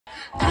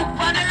Cook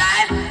on the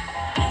line.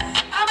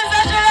 I'm a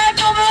satellite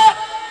number.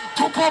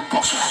 To pump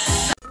buckler.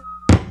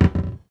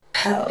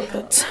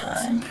 Pelpa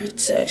time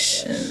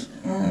protection.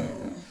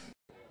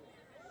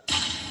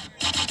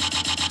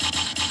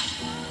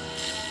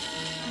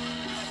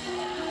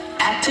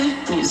 Active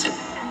music.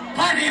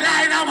 Body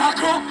line of a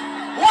cook.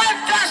 One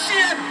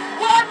cashing.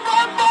 One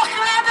more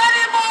buckler and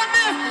any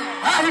morning.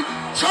 Hey,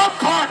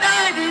 jump on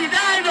 99.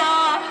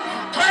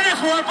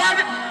 24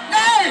 body.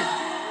 Hey,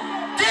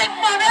 big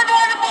man,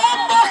 everyone more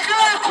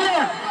buckler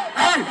cool.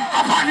 Hey,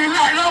 a body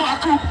line of a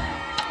cook.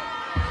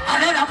 And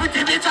then I put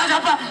him in charge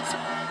of a...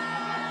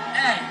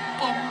 Hey,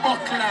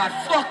 buckler.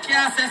 Fuck your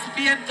ass,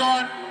 paint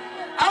on.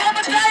 I want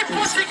to die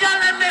pussy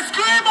girl and they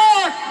scream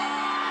out.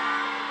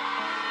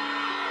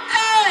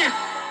 Hey,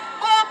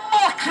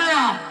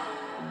 buckler.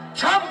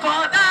 Jump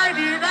on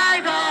 99,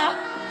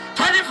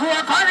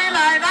 24 body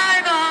line,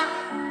 I know.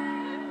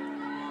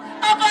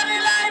 A body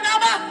line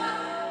number.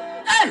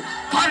 Hey,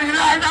 body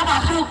line number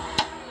two.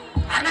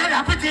 And then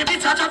I put the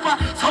bitch a jumper.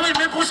 So when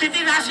me push it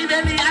in a she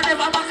belly, I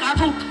never back a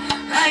two.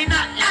 Line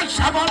up like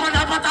Shabba man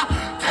a butter.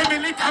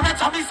 10 minutes I met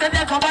me say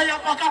they come by your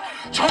pocket.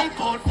 Jump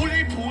on,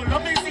 fully pull,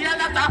 let me see a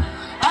lot of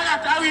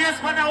ways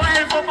when I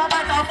wait for my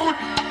matter food.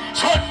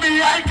 Shut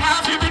me, I can't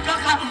be big a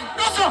car.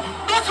 No so.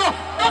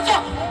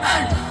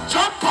 Hey,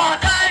 jump on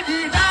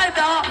 99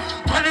 now,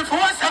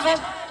 24/7.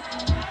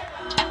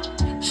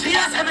 She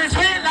has every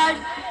sweet like,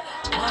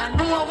 man,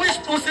 no I wish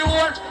pussy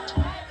would.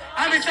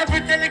 I'm a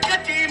separate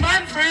delicate team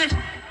and free.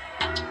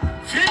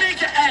 Feeling it,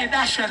 hey,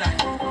 that's shut up.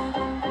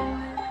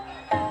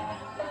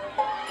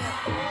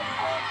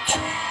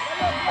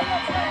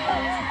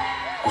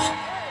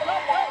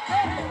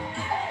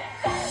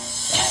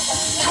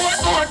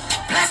 Short,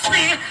 bless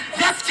me,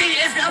 left T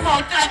if you're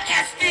about that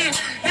SD.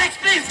 Next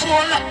please,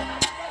 roll up.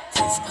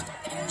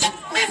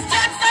 Miss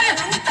Jackson,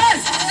 hey!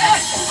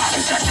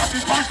 I'm just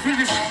this bunch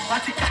really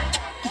Vatican.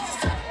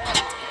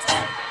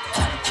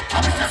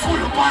 I'm just full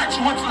of march,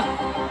 what's up?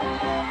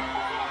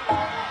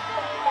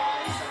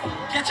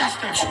 Get your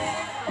step.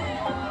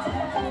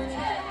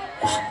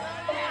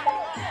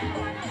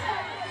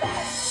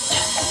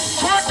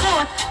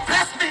 Good,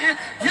 bless me,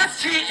 yes,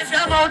 she if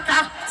you're about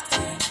that.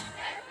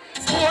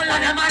 Hold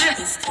on, money.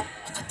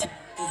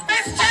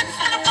 Miss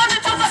Jackson, I'm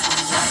coming to us.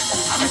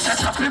 I'm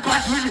just a flip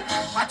bunch really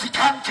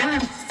Vatican, kill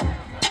him.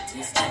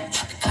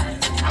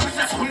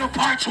 Full of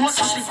parts, what's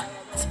up?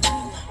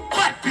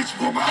 What bitch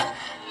woman?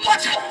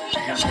 Watch it!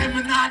 You're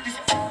living on this.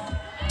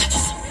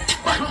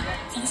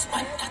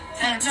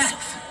 And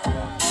next.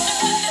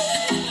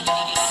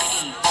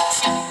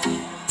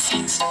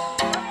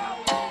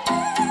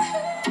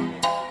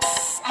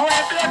 I want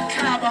a blood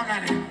club on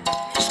it.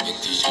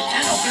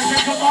 Hello, baby,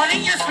 good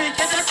morning, yes, we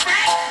can just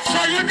pray. So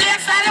you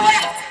next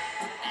anyway.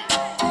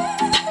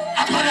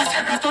 I'm gonna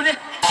take her to the.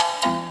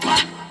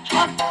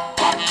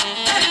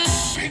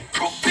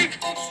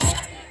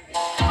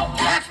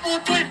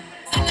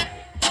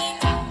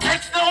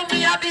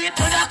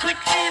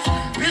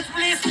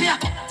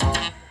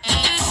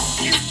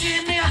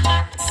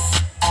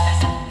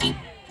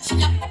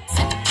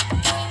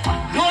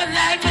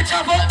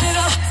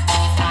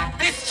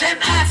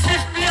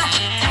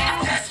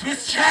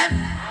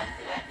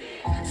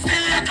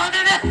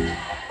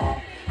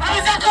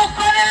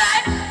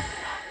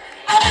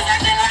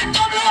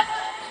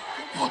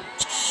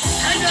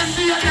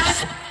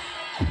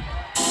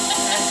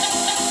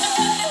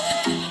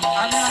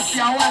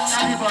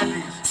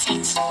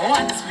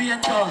 What's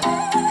being done?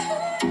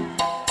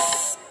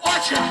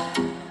 Watch out!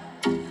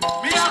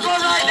 Me a go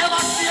right there,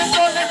 what's being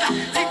done? Let her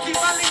link him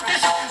and link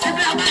this. If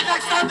they have my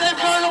next time, they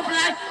girl up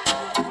like.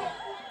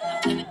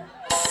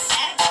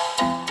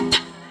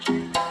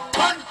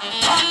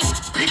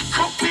 Big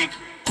cook, big.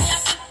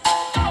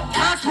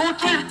 Transport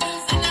will.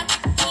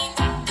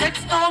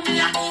 Text now me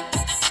a.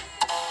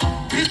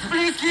 This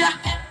please here.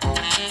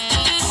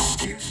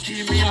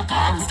 Give me a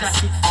power with a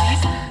 6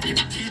 feet. Him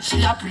teach me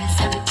a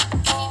preset.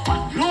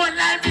 Low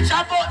line bitch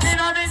about me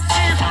on this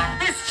team.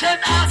 Miss Chen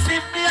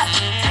asking me.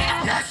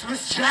 Yes,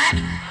 Miss Chen.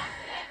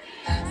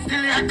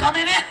 Still here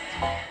coming in.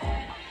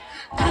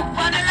 Cook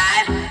on the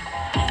line.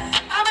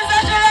 I'm a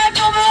satellite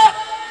number.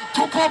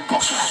 To pump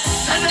buckler.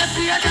 Send them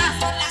be a gas.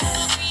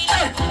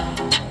 Hey.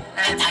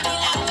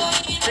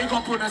 Big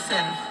up on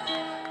yourself.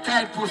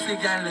 Tight pussy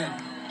girl then.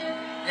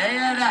 You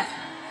hear that?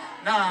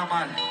 Nah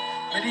man.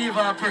 Me leave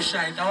her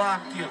pressure it. I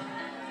want you.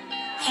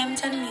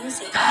 Hampton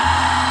music.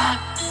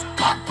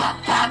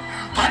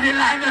 Body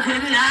line of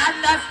really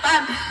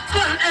understand.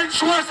 Still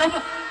ensure some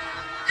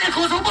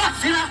equals of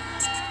box, you know.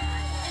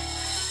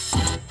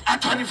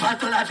 At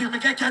 $25 you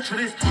make a catch for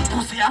this.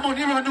 Pussy, I'm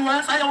only run the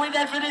world, so you win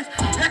that for this.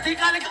 You think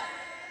I like.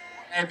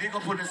 Hey, big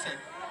up on the set.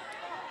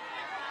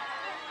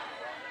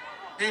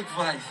 Big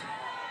voice.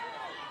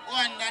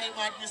 One daddy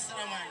bad, Mr.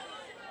 Man.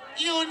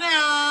 You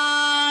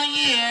know,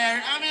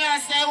 here. I mean, I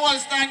say, well,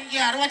 stand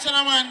here. Watch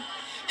on, man.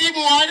 He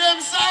boy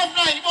themselves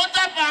now, he put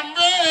up and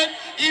brain.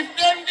 If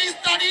them this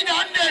study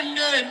done them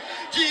then.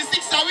 G6,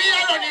 so we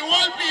are on the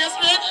whole place,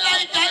 red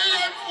light and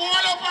left,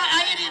 all up and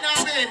hide in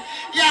our bed.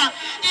 Yeah,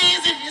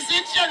 easy to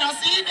sit, you know,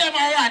 see them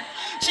a rat.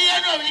 She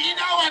know we in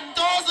a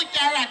 1,000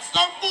 carats.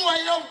 Some boy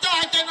love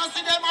talk, you know,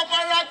 see them up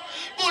a rat.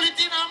 Bullet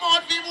in a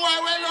mouth, the boy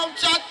well love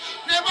chat.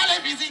 Never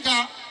let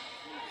physical.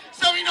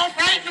 So we no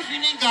frightened for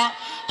nigga.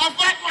 A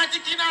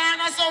fatmatic in a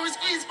hand, so we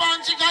squeeze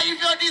pan chica.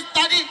 If you're this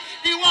study,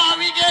 the war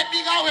we get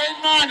bigger when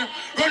man.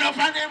 Run up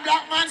on them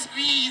black man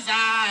squeeze.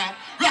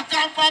 Rock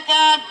and pop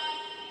up.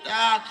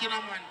 You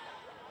know, man.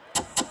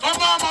 Come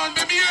on, man.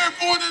 Baby, your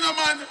phone in the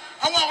man.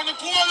 I want to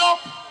call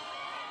up.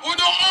 Who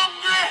no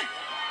hungry.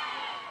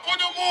 Who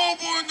no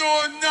move, who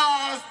no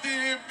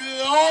nasty.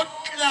 Blood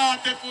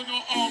clotted, who no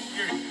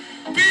hungry.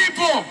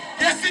 People,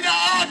 you see the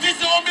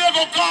artist who me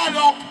go call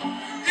up.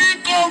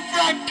 He come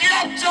from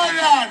Capture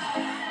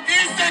Land. He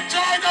said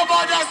China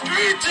about the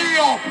screeching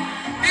up.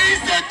 He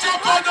said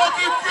chop on up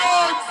in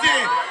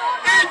Francie.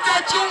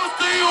 Introduce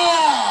to you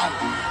all.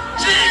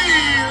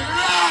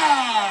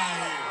 G-Live.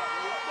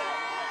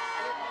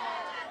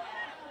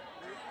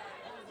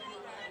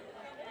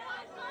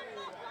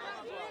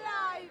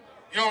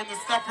 You want to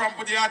stop run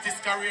for the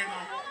artist career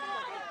now?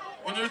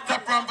 Want to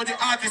stop run for the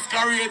artist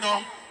career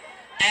now?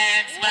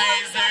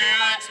 X-Mizer.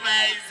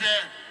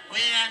 We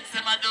ain't say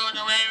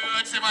Madonna, we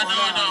ain't say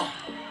Madonna.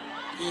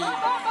 When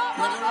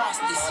you lost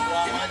this, you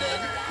know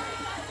then.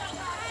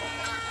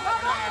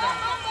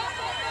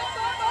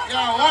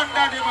 Yo,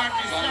 wonder the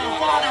madness. Yo,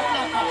 father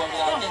plucker.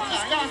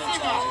 Yo,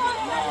 Siva.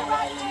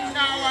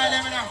 Now, why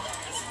let me know?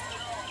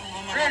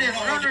 Ready,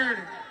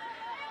 ready.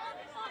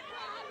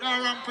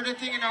 Now run for the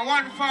thing in a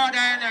one father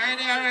and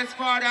any other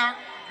father,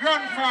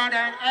 grandfather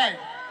and hey.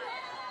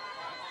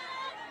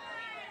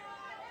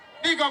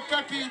 Big up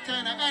Pepita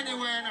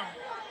anywhere now.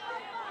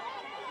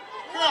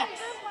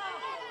 Crocs.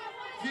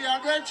 We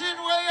are getting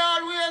way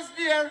always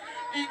there.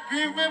 It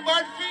give me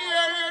bad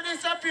fear. You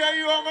disappear.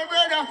 You are my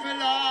brother for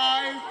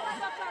life.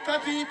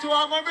 Pepito,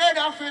 I'm my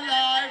brother for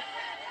life.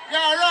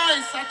 Yeah,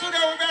 right. So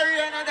today we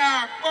bury in the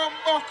dark. Bomb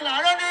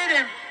buckler. Don't need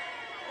him.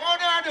 What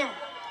do I do?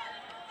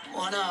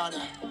 One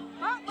order.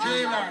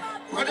 Jailer.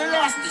 When you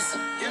lost this,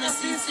 you know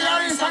see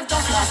Serious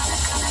Santa Claus.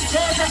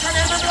 Georgia can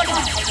never brother.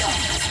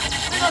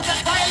 We got a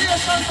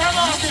violation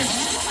from artists.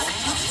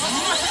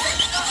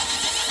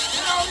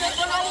 You know we're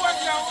gonna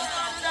work now.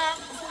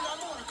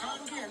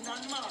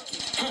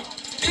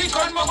 He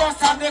come my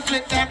boss and they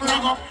click them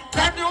wrong up.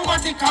 Brand new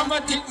what he come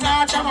and think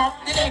now jam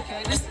up. The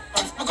AK, this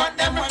I got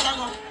them wrong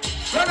up.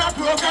 Run a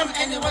program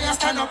anywhere you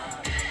stand up.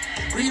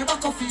 Real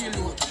back of feel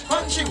you.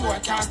 Punchy boy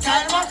can't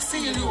style back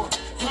seal you.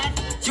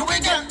 You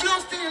will get blue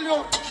steel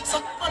you.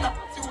 So run up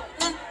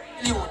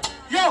you.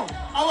 Yo,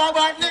 our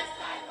bad name.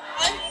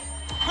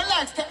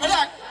 Relax, take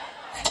relax.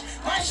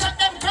 Why shot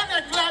them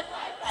connect like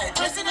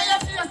pressing on your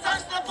face and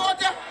snap out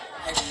there.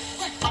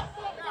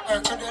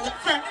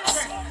 Friend,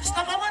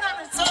 stop a man on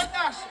the third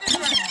dash.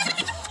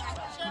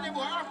 Shiny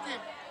boy,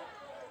 active.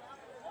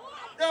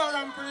 Don't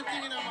run for the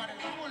thing in the money.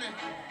 Pull it.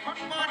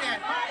 More than.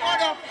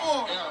 What up,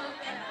 oh.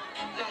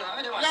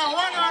 Yeah,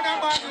 one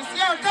other badness.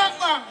 Yo, top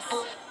bombs.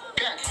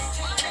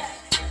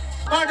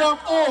 What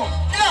up, oh.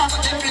 Yeah,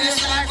 but the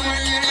place like when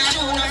you're in the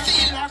tune, I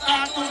feel like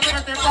I have to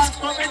get the back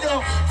from me, though.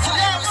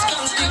 Yeah,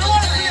 still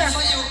one here.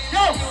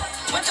 Yo,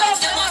 what's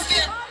up,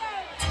 Sebastian?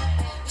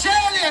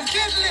 Jillian,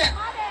 Kidley.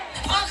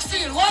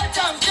 Maxine, one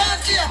time,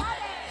 can't hear.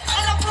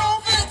 And a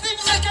profile thing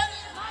like it.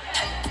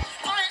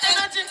 My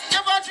energy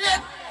never drain.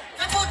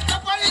 They put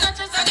up on the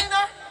chest and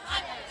dinner.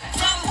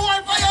 From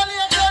boy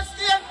violate blood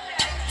stain.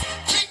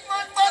 Big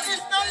man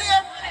bodies no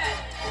lame.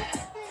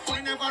 We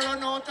never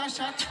run out of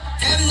shot.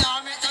 Them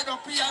now make a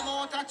duppy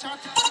amount of chat.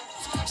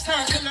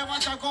 Circle them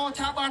at a go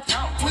to bat.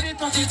 With the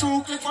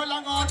 32 clip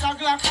along out of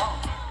Glock.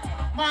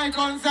 My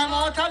guns them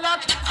out a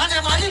lot. And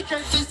them a lick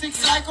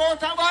 6 like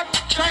out of bat.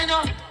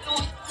 China.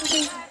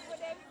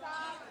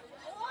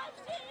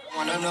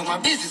 Wanna know my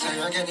business, so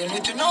you're getting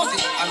little nosy.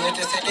 I'm here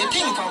to set the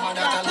thing for my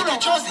data, little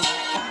choosy.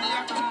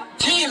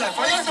 G-Life,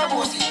 for you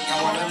supposed to. You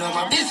wanna know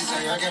my business, so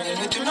you're getting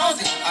little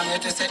nosy. I'm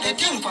here to set the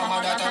thing for my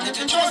data,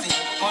 little choosy.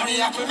 Money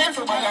I put me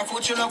for buy a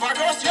food, you love a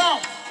gross. Yo,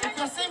 if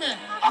you see me,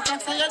 I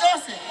can say you're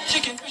dosy.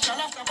 Chicken, fish,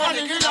 and after On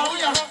the grill, we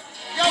are.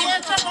 Yo,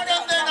 wait up for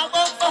them then, a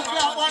bump up,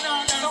 one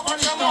on them,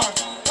 on the store.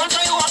 What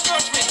are you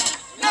approach me?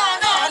 No.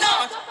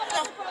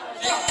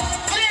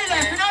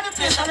 G-Life, you know the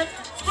place, I'm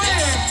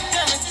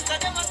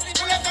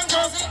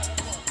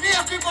me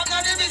a creep up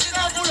now the business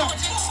and pull up.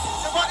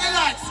 They put the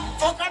lights,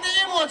 fuck on the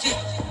emoji.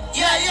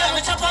 Yeah,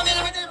 me chop on me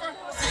with the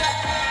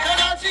you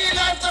don't feel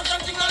like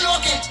something no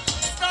lucky.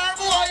 Star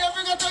boy, you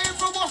figure to you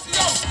from boss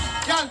yo.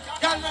 Girl,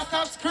 me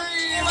stop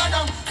screaming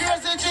now.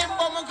 Crazy Jim,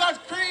 but me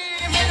got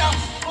screaming now.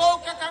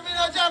 Okay, I'm in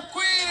a job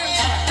queen.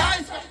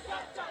 Nice.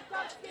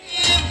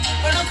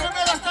 When I come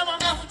here last time, I'm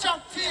here for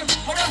chop film.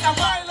 But that's a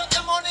pile up the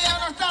money and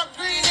I start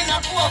greening.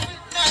 I go up with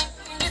that.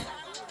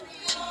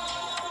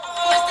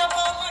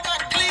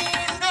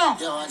 Yo,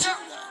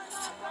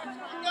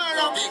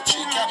 big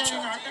tree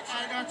capture.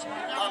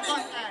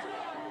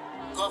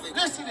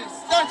 Listen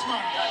this, that man.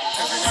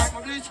 Every night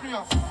I bleach me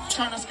up,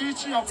 trying to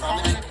screech me up.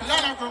 I'm in the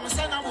ladder, girl, my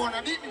son, I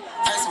wanna beat me.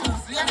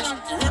 The young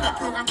to run the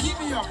program, keep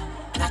me up.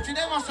 Nothing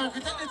ever so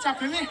take the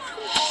top of me.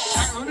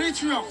 I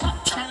bleach me up,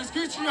 trying to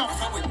screech me up.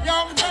 Yo,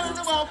 I'm telling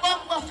you about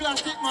bumper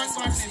plastic man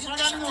badness.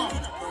 What I know?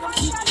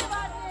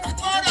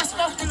 Oh, that's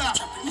popular.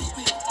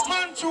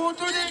 Man, true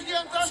to the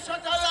game, that's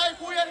shot a life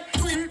when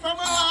tweet from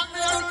my heart, me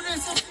I do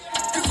this.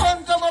 In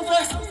front of my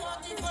face.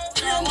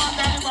 You want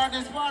that about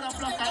this water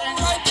blocker and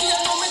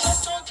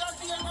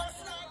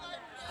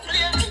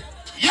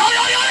yo,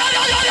 yo, yo, yo,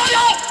 yo, yo, yo,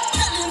 yo!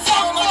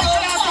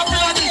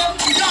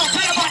 Yo,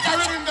 play about the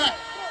rhythm there.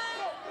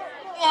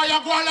 Oh, you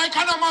go like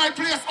on my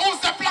place.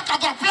 Who's the plucker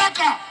got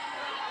plucker?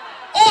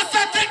 Who's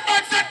the thick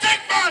man, say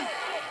thick man?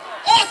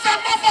 Who's the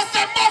muffer,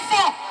 say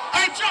muffer?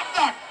 I drop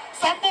that.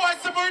 Some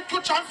boys say bird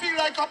touch and feel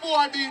like a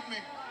boy beat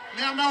me.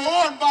 Me and my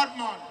own bad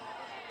man.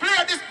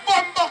 Play this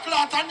bumper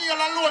clot and Neil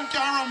alone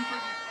can run for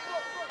me.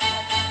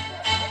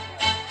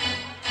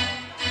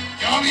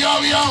 Yo, yo,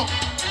 yo.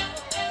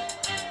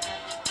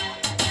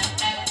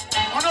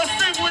 Wanna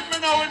sing with me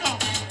now, you know?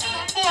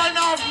 Some boy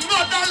now have no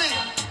dolly.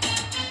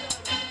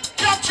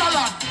 Capture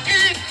that.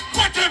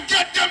 Put them,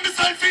 get them,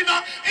 myself in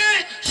a.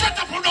 Shut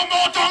up on the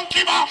mouth and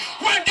keep her.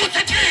 When you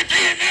say TT,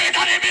 need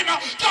a bimmer.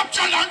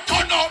 Capture and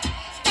turn up.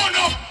 Turn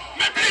up.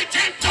 Me bleed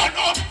him, turn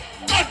up.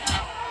 Turn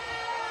up.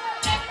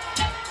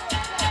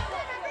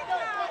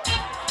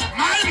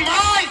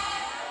 My.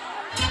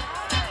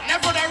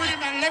 Level the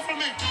rhythm and level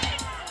me.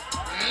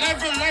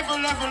 Level.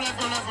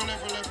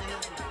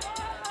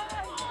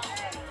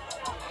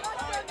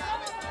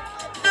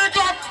 Big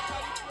up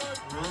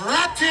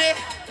Ratty.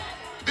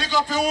 Big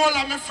up all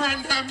of my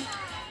friend them.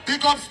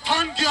 Big up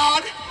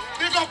Standyard.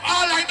 Big up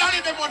all like that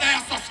in them when they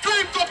have to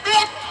scream to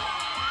block.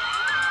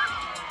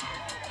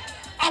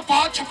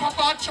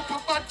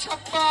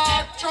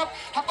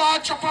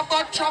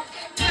 Chop.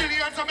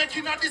 Millions are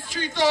making on the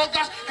street, oh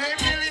gosh. Hey,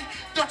 Millie,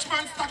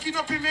 Dutchman stacking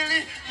up in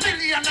Millie.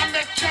 Million I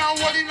make can't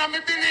hold in on me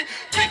Billy.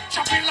 Big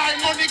chopping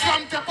line, money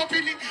come tap up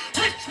in it.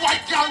 Rich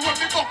white girl when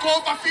me buck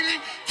over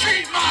Philly.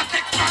 3 mark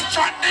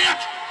expansion there.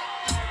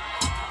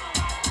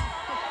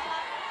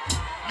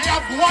 Me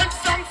have one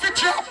song for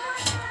chop.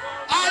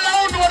 All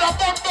I know the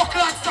bumbo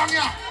clock song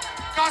here.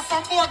 Cause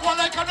some boy go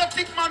like a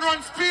thick man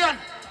run Spain.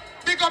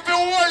 Big up the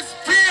whole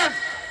Spain.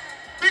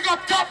 Big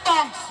up Top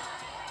Banks.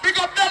 Big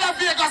up De La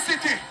Vega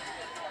City.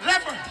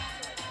 Level.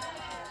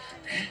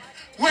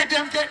 Where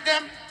them get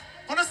them?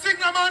 Wanna sing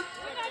now, man?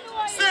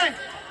 Sing.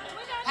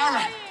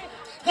 Alright.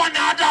 One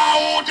other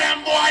who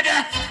them boy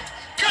there.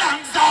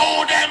 Clans are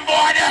who them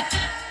boy there.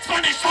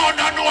 Spanish sound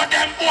don't know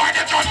them boy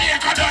there.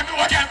 Jamaica don't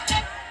know them.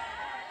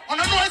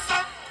 Wanna know it,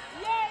 sir?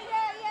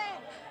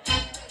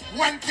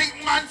 When thick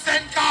man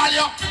send call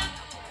you.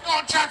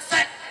 Don't chat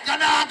say.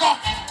 Gonna go.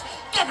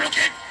 Double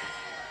kick.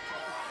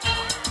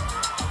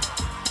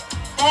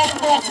 Oh,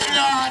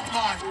 God,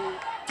 man.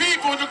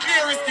 People to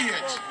clear a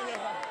stage.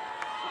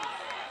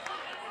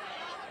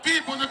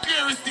 People to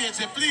clear a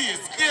stage, please.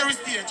 Clear a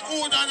stage.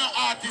 Who done an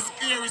artist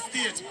clear a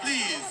stage,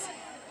 please?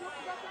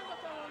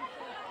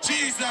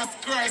 Jesus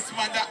Christ,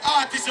 man. The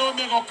artist will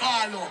make a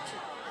call up.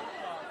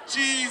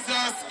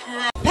 Jesus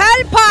Christ.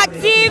 Pelpa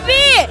TV!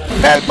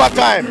 Pelpa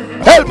time! Room!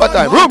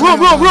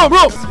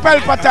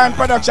 Pelpa time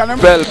production.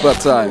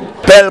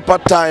 Pelpa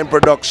time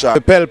production.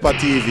 Pelpa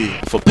TV.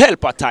 For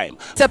Pelpa time.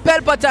 It's a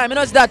Pelpa time, you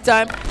know it's that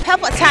time.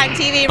 Pelpa Time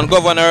TV. I'm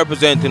governor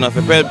representing of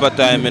Pelpa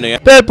time, you know.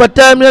 Pelpa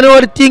time, you know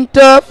what the thing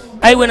tough?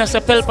 I when I say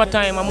Pelpa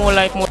time, I'm more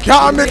like more.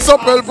 Can't mix up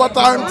Pelpa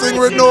time thing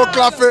with no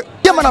coffee.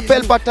 Yeah, man, a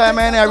Pelpa time,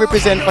 and I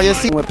represent for you.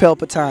 See, with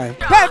Pelpa time.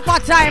 Pelpa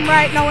time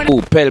right now.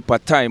 Oh, Pelpa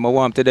time, I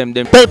want to them.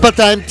 Pelpa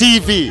time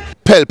TV.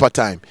 Pelpa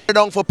time.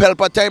 Down for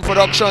Pelpa time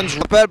productions.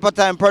 Pelpa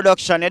time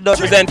production. It does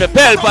Present for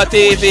Pelpa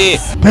TV.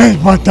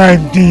 Pelpa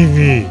time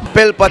TV.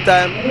 Pelpa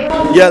time.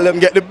 Yeah, let them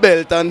get the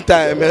belt on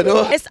time, you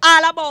know. It's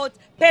all about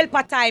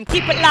Pelpa time.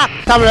 Keep it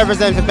locked. Come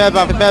represent for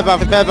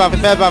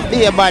Pelpa,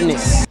 be a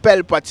badness.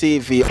 Pelpa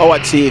TV, our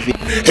TV.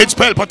 It's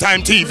Pelpa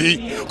time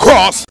TV.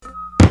 Cross.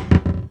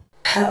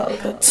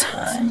 Pelpa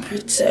time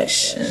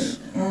protection.